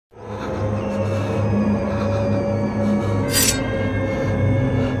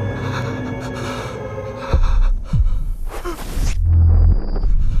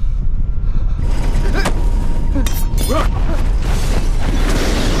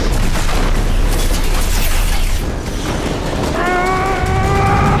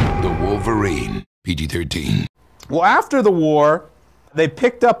2013. Well, after the war, they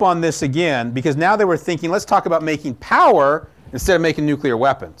picked up on this again because now they were thinking, let's talk about making power instead of making nuclear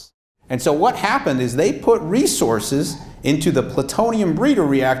weapons. And so what happened is they put resources into the plutonium-breeder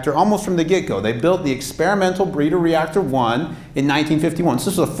reactor almost from the get-go. They built the experimental breeder Reactor 1 in 1951. So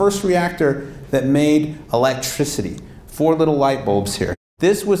this was the first reactor that made electricity. 4 little light bulbs here.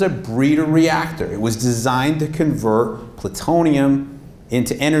 This was a breeder reactor. It was designed to convert plutonium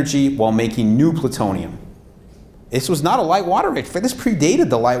into energy while making new plutonium. This was not a light water reactor. This predated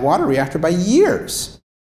the light water reactor by years.